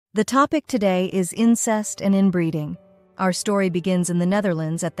The topic today is incest and inbreeding. Our story begins in the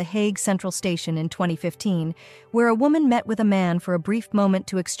Netherlands at the Hague Central Station in 2015, where a woman met with a man for a brief moment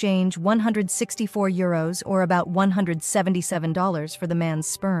to exchange €164 or about $177 for the man's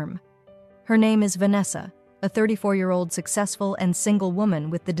sperm. Her name is Vanessa, a 34-year-old successful and single woman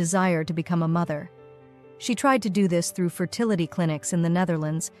with the desire to become a mother. She tried to do this through fertility clinics in the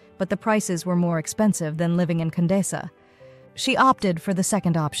Netherlands, but the prices were more expensive than living in Condesa. She opted for the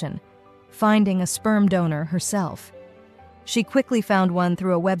second option, finding a sperm donor herself. She quickly found one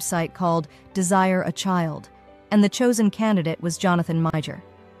through a website called Desire a Child, and the chosen candidate was Jonathan Meijer.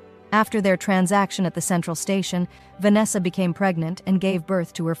 After their transaction at the Central Station, Vanessa became pregnant and gave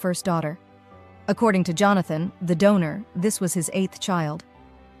birth to her first daughter. According to Jonathan, the donor, this was his 8th child.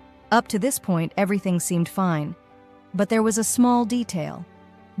 Up to this point, everything seemed fine, but there was a small detail.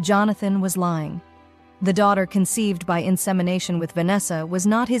 Jonathan was lying. The daughter conceived by insemination with Vanessa was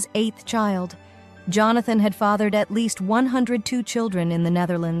not his 8th child. Jonathan had fathered at least 102 children in the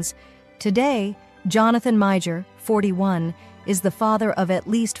Netherlands. Today, Jonathan Meijer, 41, is the father of at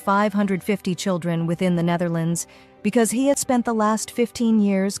least 550 children within the Netherlands because he has spent the last 15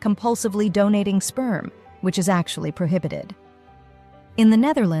 years compulsively donating sperm, which is actually prohibited. In the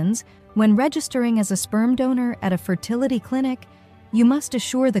Netherlands, when registering as a sperm donor at a fertility clinic, you must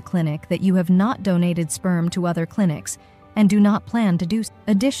assure the clinic that you have not donated sperm to other clinics and do not plan to do so.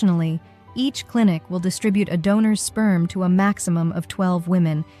 Additionally, each clinic will distribute a donor's sperm to a maximum of 12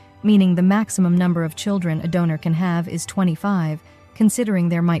 women, meaning the maximum number of children a donor can have is 25, considering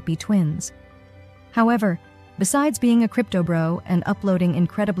there might be twins. However, besides being a crypto bro and uploading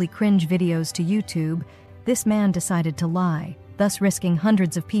incredibly cringe videos to YouTube, this man decided to lie, thus risking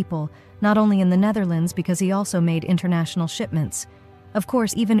hundreds of people, not only in the Netherlands because he also made international shipments. Of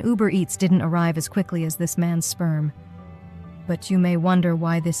course, even Uber Eats didn't arrive as quickly as this man's sperm. But you may wonder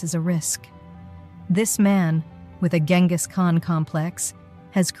why this is a risk. This man, with a Genghis Khan complex,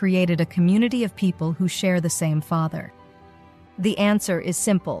 has created a community of people who share the same father. The answer is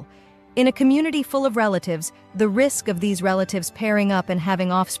simple. In a community full of relatives, the risk of these relatives pairing up and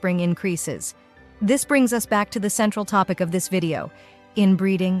having offspring increases. This brings us back to the central topic of this video,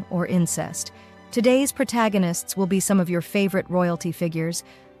 inbreeding or incest. Today's protagonists will be some of your favorite royalty figures,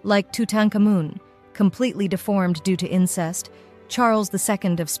 like Tutankhamun, completely deformed due to incest, Charles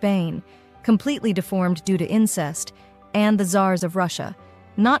II of Spain, completely deformed due to incest, and the Tsars of Russia,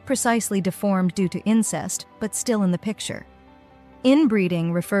 not precisely deformed due to incest, but still in the picture.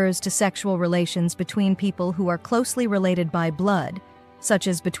 Inbreeding refers to sexual relations between people who are closely related by blood, such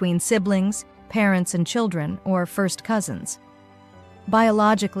as between siblings, parents and children, or first cousins.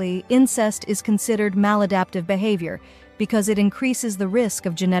 Biologically, incest is considered maladaptive behavior because it increases the risk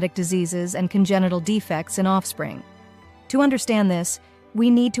of genetic diseases and congenital defects in offspring. To understand this, we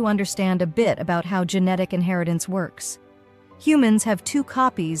need to understand a bit about how genetic inheritance works. Humans have 2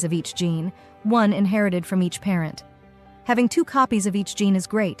 copies of each gene, one inherited from each parent. Having 2 copies of each gene is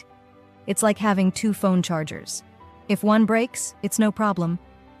great. It's like having 2 phone chargers. If one breaks, it's no problem.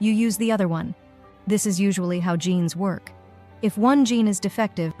 You use the other one. This is usually how genes work. If one gene is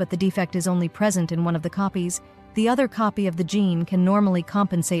defective but the defect is only present in one of the copies, the other copy of the gene can normally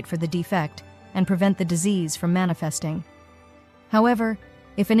compensate for the defect and prevent the disease from manifesting. However,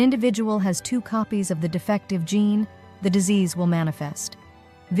 if an individual has 2 copies of the defective gene, the disease will manifest.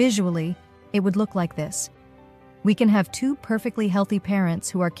 Visually, it would look like this. We can have 2 perfectly healthy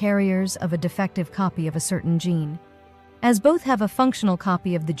parents who are carriers of a defective copy of a certain gene. As both have a functional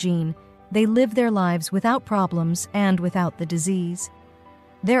copy of the gene, they live their lives without problems and without the disease.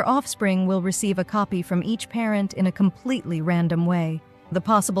 Their offspring will receive a copy from each parent in a completely random way. The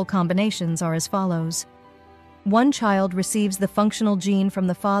possible combinations are as follows. One child receives the functional gene from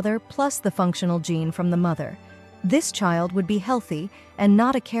the father plus the functional gene from the mother. This child would be healthy and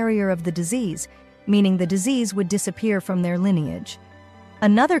not a carrier of the disease, meaning the disease would disappear from their lineage.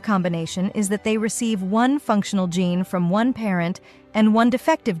 Another combination is that they receive one functional gene from one parent and one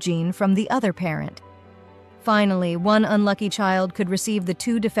defective gene from the other parent. Finally, one unlucky child could receive the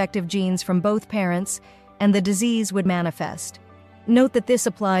 2 defective genes from both parents, and the disease would manifest. Note that this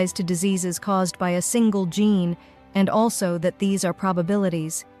applies to diseases caused by a single gene, and also that these are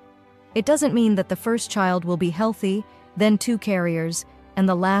probabilities. It doesn't mean that the first child will be healthy, then 2 carriers, and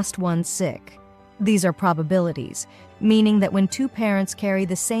the last one sick. These are probabilities, meaning that when 2 parents carry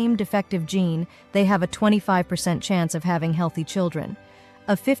the same defective gene, they have a 25% chance of having healthy children,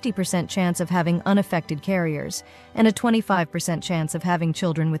 a 50% chance of having unaffected carriers, and a 25% chance of having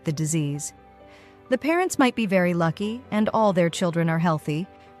children with the disease. The parents might be very lucky and all their children are healthy,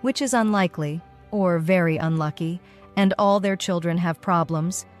 which is unlikely, or very unlucky, and all their children have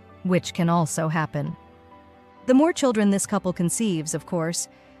problems, which can also happen. The more children this couple conceives, of course,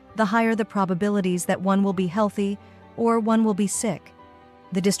 the higher the probabilities that one will be healthy or one will be sick.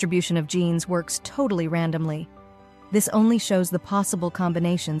 The distribution of genes works totally randomly. This only shows the possible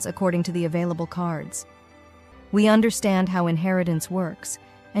combinations according to the available cards. We understand how inheritance works,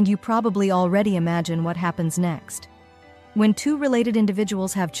 and you probably already imagine what happens next. When two related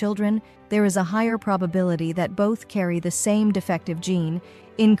individuals have children, there is a higher probability that both carry the same defective gene,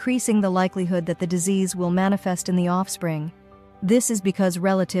 increasing the likelihood that the disease will manifest in the offspring. This is because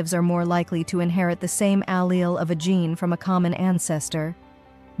relatives are more likely to inherit the same allele of a gene from a common ancestor.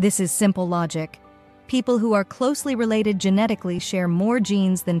 This is simple logic. People who are closely related genetically share more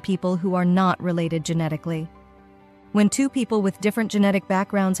genes than people who are not related genetically. When two people with different genetic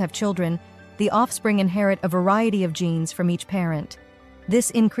backgrounds have children, the offspring inherit a variety of genes from each parent. This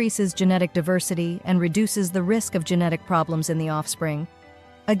increases genetic diversity and reduces the risk of genetic problems in the offspring.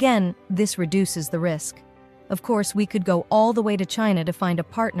 Again, this reduces the risk. Of course, we could go all the way to China to find a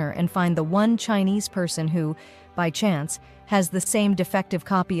partner and find the one Chinese person who, by chance, has the same defective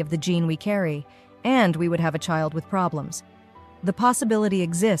copy of the gene we carry, and we would have a child with problems. The possibility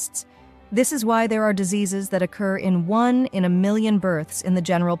exists. This is why there are diseases that occur in 1 in a million births in the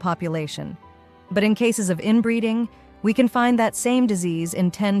general population. But in cases of inbreeding, we can find that same disease in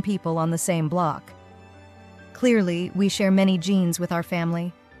 10 people on the same block. Clearly, we share many genes with our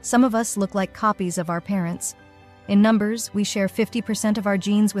family. Some of us look like copies of our parents. In numbers, we share 50% of our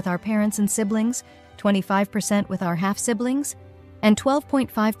genes with our parents and siblings, 25% with our half-siblings, and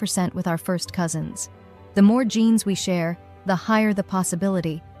 12.5% with our first cousins. The more genes we share, the higher the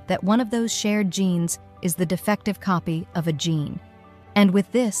possibility that one of those shared genes is the defective copy of a gene. And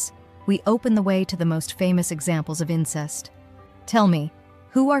with this, we open the way to the most famous examples of incest. Tell me,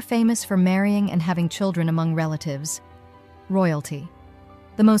 who are famous for marrying and having children among relatives? Royalty.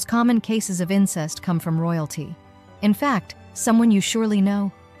 The most common cases of incest come from royalty. In fact, someone you surely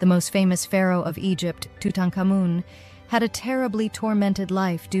know, the most famous pharaoh of Egypt, Tutankhamun, had a terribly tormented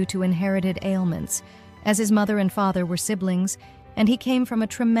life due to inherited ailments, as his mother and father were siblings, and he came from a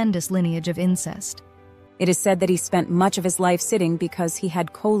tremendous lineage of incest. It is said that he spent much of his life sitting because he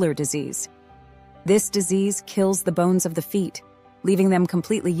had Kohler disease. This disease kills the bones of the feet, leaving them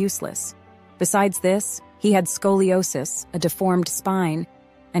completely useless. Besides this, he had scoliosis, a deformed spine,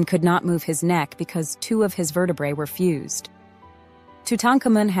 and could not move his neck because 2 of his vertebrae were fused.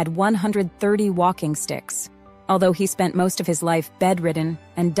 Tutankhamun had 130 walking sticks, although he spent most of his life bedridden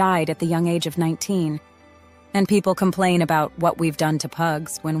and died at the young age of 19. And people complain about what we've done to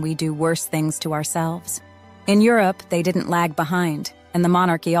pugs when we do worse things to ourselves. In Europe, they didn't lag behind, and the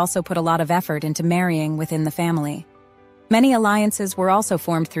monarchy also put a lot of effort into marrying within the family. Many alliances were also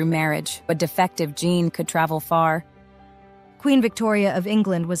formed through marriage, but defective gene could travel far. Queen Victoria of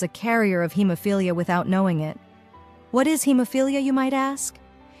England was a carrier of hemophilia without knowing it. What is hemophilia, you might ask?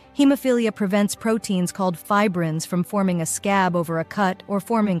 Hemophilia prevents proteins called fibrins from forming a scab over a cut or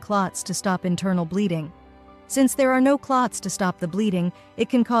forming clots to stop internal bleeding. Since there are no clots to stop the bleeding, it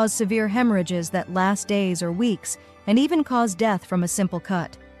can cause severe hemorrhages that last days or weeks, and even cause death from a simple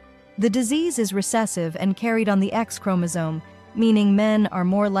cut. The disease is recessive and carried on the X chromosome, meaning men are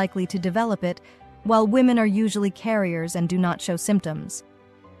more likely to develop it, while women are usually carriers and do not show symptoms.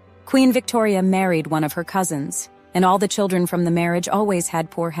 Queen Victoria married one of her cousins, and all the children from the marriage always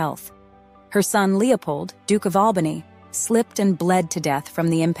had poor health. Her son Leopold, Duke of Albany, slipped and bled to death from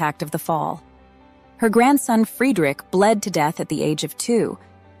the impact of the fall. Her grandson Friedrich bled to death at the age of 2,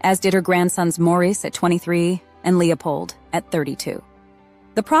 as did her grandsons Maurice at 23 and Leopold at 32.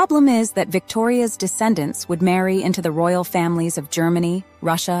 The problem is that Victoria's descendants would marry into the royal families of Germany,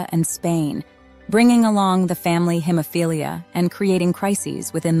 Russia, and Spain, bringing along the family hemophilia and creating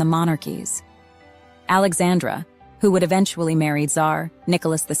crises within the monarchies. Alexandra, who would eventually marry Tsar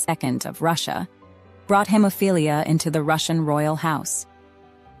Nicholas II of Russia, brought hemophilia into the Russian royal house.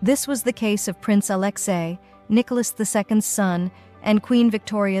 This was the case of Prince Alexei, Nicholas II's son, and Queen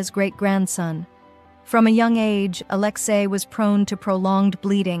Victoria's great-grandson. From a young age, Alexei was prone to prolonged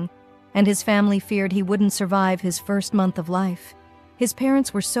bleeding, and his family feared he wouldn't survive his first month of life. His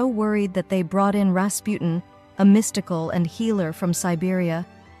parents were so worried that they brought in Rasputin, a mystical and healer from Siberia,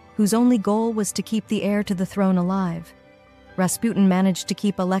 whose only goal was to keep the heir to the throne alive. Rasputin managed to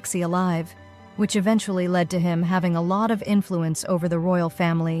keep Alexei alive, which eventually led to him having a lot of influence over the royal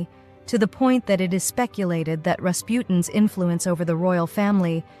family, to the point that it is speculated that Rasputin's influence over the royal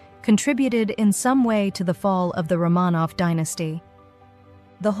family contributed in some way to the fall of the Romanov dynasty.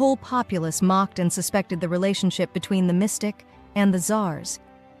 The whole populace mocked and suspected the relationship between the mystic and the Tsars.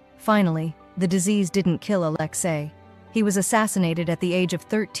 Finally, the disease didn't kill Alexei. He was assassinated at the age of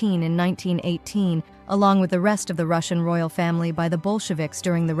 13 in 1918, along with the rest of the Russian royal family by the Bolsheviks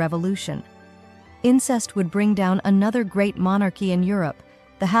during the revolution. Incest would bring down another great monarchy in Europe,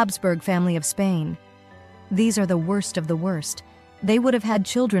 the Habsburg family of Spain. These are the worst of the worst. They would have had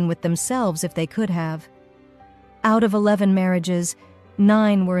children with themselves if they could have. Out of 11 marriages,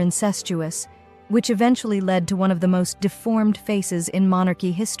 9 were incestuous, which eventually led to one of the most deformed faces in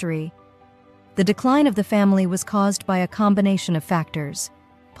monarchy history. The decline of the family was caused by a combination of factors: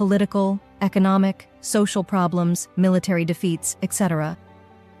 political, economic, social problems, military defeats, etc.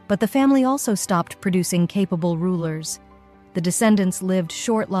 But the family also stopped producing capable rulers. The descendants lived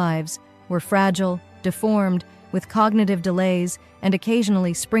short lives, were fragile, deformed, with cognitive delays, and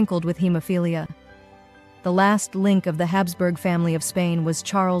occasionally sprinkled with hemophilia. The last link of the Habsburg family of Spain was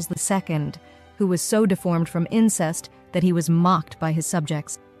Charles II, who was so deformed from incest that he was mocked by his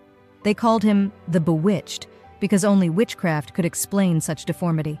subjects. They called him the Bewitched, because only witchcraft could explain such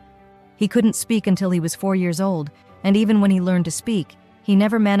deformity. He couldn't speak until he was 4 years old, and even when he learned to speak, he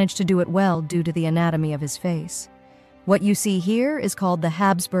never managed to do it well due to the anatomy of his face. What you see here is called the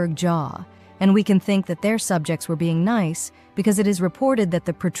Habsburg jaw, and we can think that their subjects were being nice because it is reported that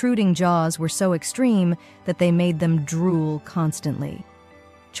the protruding jaws were so extreme that they made them drool constantly.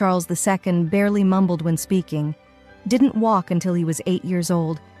 Charles II barely mumbled when speaking, didn't walk until he was 8 years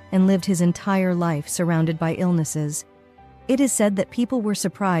old, and lived his entire life surrounded by illnesses. It is said that people were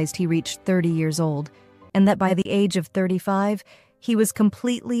surprised he reached 30 years old, and that by the age of 35, he was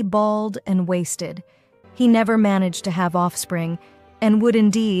completely bald and wasted. He never managed to have offspring, and would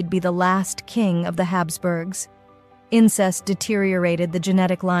indeed be the last king of the Habsburgs. Incest deteriorated the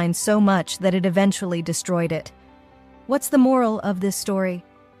genetic line so much that it eventually destroyed it. What's the moral of this story?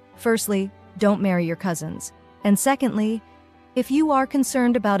 Firstly, don't marry your cousins. And secondly, if you are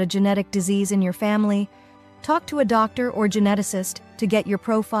concerned about a genetic disease in your family, talk to a doctor or geneticist to get your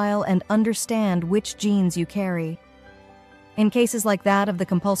profile and understand which genes you carry. In cases like that of the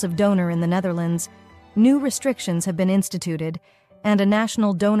compulsive donor in the Netherlands, new restrictions have been instituted and a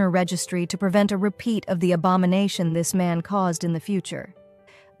national donor registry to prevent a repeat of the abomination this man caused in the future.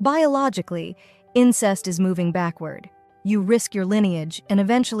 Biologically, incest is moving backward. You risk your lineage, and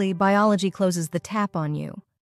eventually biology closes the tap on you.